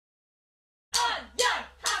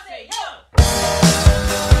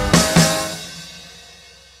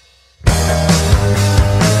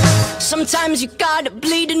Sometimes you gotta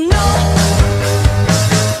bleed to know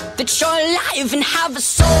that you're alive and have a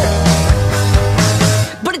soul.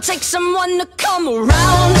 But it takes someone to come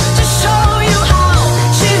around to show you how.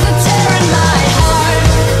 She's the tear in my heart.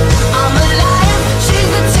 I'm alive. She's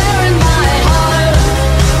the tear in my heart.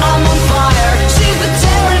 I'm on fire. She's the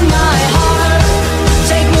tear in my heart.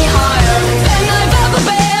 Take me higher than I've ever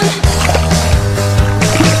been.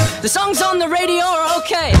 The songs on the radio are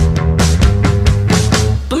okay,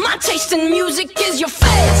 but my taste in music is your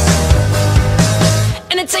face.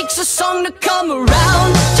 And it takes a song to come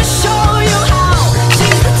around to show you how.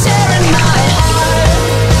 She's the tear in my heart.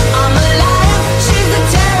 I'm alive. She's the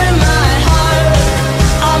tear in my heart.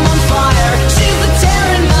 I'm on fire. She's the tear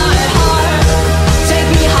in my heart. Take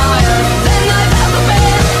me higher than I've ever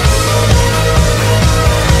been.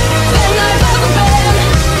 Than I've ever been.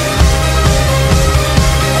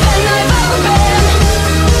 Than I've ever been.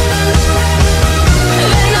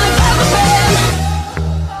 Than I've ever been.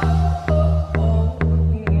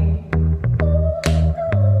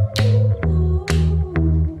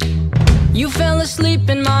 You fell asleep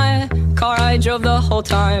in my car, I drove the whole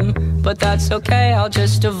time. But that's okay, I'll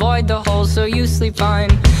just avoid the hole so you sleep fine.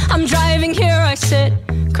 I'm driving here, I sit,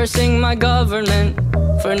 cursing my government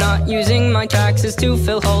for not using my taxes to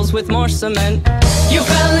fill holes with more cement. You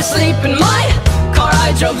fell asleep in my car,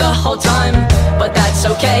 I drove the whole time. But that's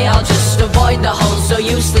okay, I'll just avoid the hole so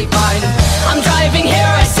you sleep fine. I'm driving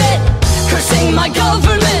here, I sit, cursing my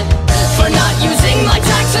government for not using my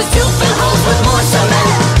taxes to fill holes with more cement.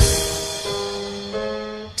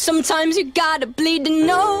 Sometimes you gotta bleed to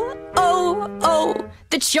know,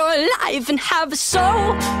 that you're alive and have a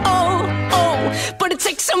soul, but it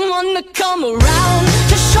takes someone to come around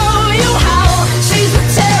to show you how. She's the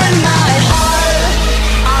tear in my heart.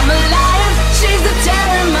 I'm alive. She's the tear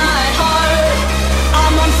in my heart.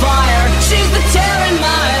 I'm on fire. She's the tear in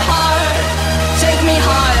my heart. Take me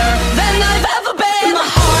higher than I've ever been. My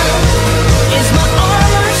heart is my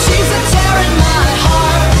armor. She's the tear in my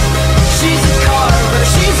heart. She's a carver.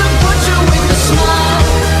 She's a butcher with a smile.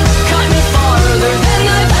 Cut me farther than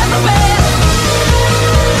I've ever been.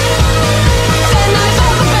 Than I've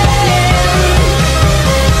ever been.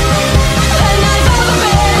 Than I've ever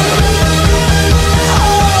been.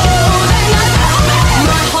 Oh, than I've ever been.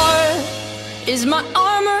 My heart is my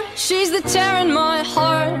armor. She's the tear in my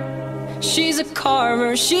heart. She's a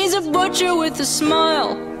carver. She's a butcher with a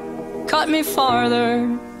smile. Cut me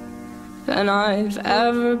farther than I've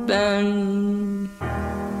ever been.